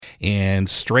And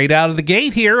straight out of the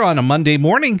gate here on a Monday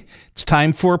morning, it's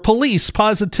time for Police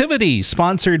Positivity,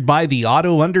 sponsored by the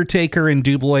Auto Undertaker in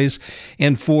DuBois.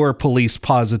 And for Police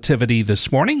Positivity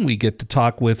this morning, we get to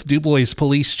talk with DuBois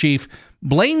Police Chief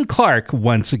Blaine Clark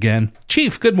once again.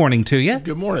 Chief, good morning to you.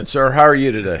 Good morning, sir. How are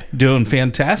you today? Doing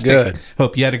fantastic. Good.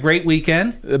 Hope you had a great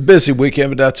weekend. A busy weekend,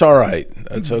 but that's all right.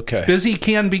 That's okay. Busy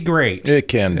can be great. It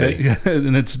can be.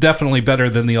 And it's definitely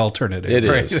better than the alternative. It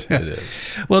right? is. It is.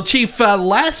 Well, Chief,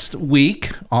 last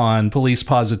week on Police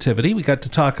Positivity, we got to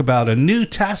talk about a new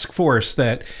task force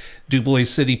that DuBois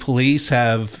City Police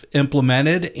have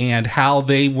implemented and how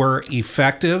they were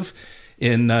effective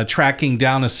in tracking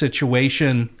down a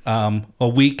situation a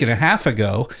week and a half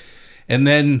ago. And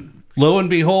then, lo and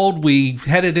behold, we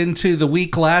headed into the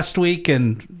week last week,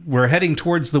 and we're heading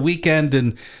towards the weekend,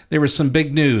 and there was some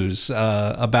big news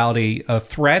about a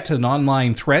threat, an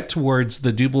online threat towards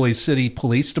the DuBois City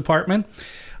Police Department.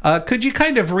 Could you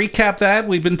kind of recap that?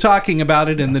 We've been talking about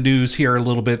it in the news here a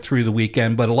little bit through the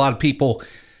weekend, but a lot of people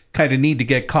kind of need to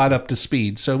get caught up to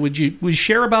speed. So would you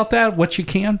share about that, what you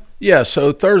can? Yeah,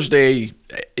 so Thursday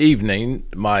evening,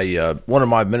 my one of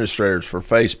my administrators for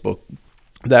Facebook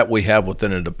that we have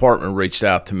within the department reached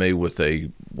out to me with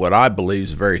what I believe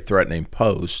is a very threatening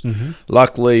post. Mm-hmm.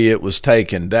 Luckily, it was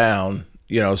taken down,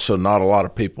 so not a lot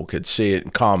of people could see it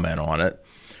and comment on it.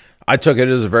 I took it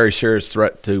as a very serious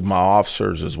threat to my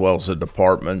officers as well as the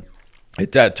department.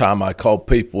 At that time, I called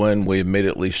people in. We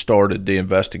immediately started the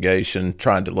investigation,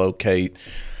 trying to locate.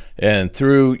 And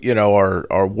through,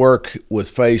 our work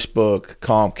with Facebook,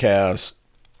 Comcast,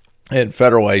 and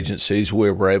federal agencies, we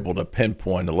were able to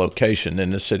pinpoint a location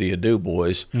in the city of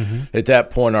DuBois. Mm-hmm. At that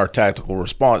point, our tactical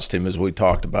response team, as we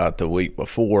talked about the week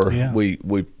before, we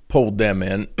pulled them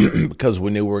in because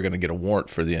we knew we were going to get a warrant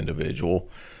for the individual.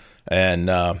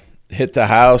 And hit the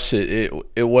house. It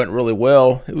went really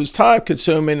well. It was time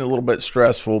consuming, a little bit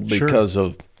stressful because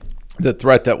of the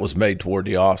threat that was made toward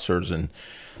the officers. And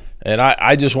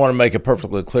I just want to make it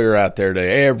perfectly clear out there to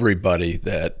everybody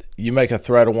that you make a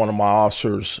threat of one of my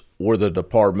officers or the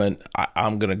department,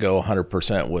 I'm going to go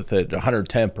 100% with it,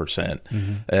 110%.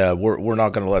 Mm-hmm. We're not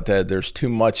going to let that. There's too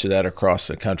much of that across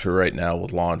the country right now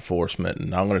with law enforcement,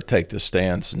 and I'm going to take the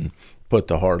stance and put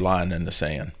the hard line in the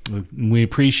sand. We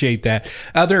appreciate that.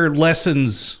 Other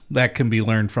lessons that can be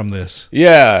learned from this?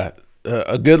 Yeah,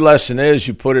 a good lesson is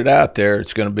you put it out there,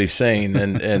 it's going to be seen.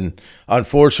 And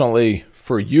unfortunately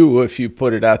for you, if you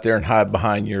put it out there and hide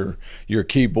behind your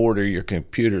keyboard or your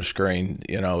computer screen,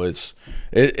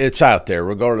 it's out there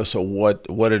regardless of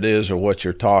what it is or what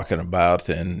you're talking about.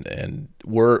 And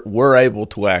we're able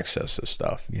to access this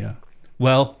stuff. Yeah.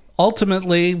 Well,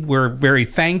 ultimately, we're very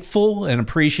thankful and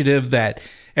appreciative that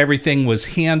everything was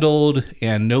handled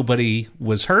and nobody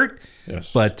was hurt.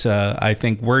 Yes. But I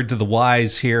think word to the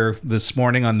wise here this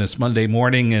morning on this Monday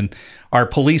morning, and our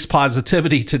police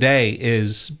positivity today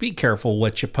is be careful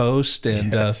what you post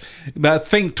and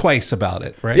think twice about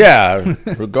it, right? Yeah,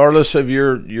 regardless of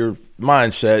your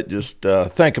mindset, just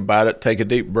think about it, take a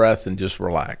deep breath, and just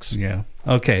relax. Yeah.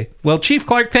 Okay. Well, Chief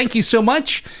Clark, thank you so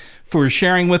much for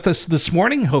sharing with us this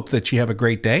morning. Hope that you have a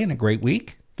great day and a great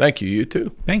week. Thank you. You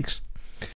too. Thanks.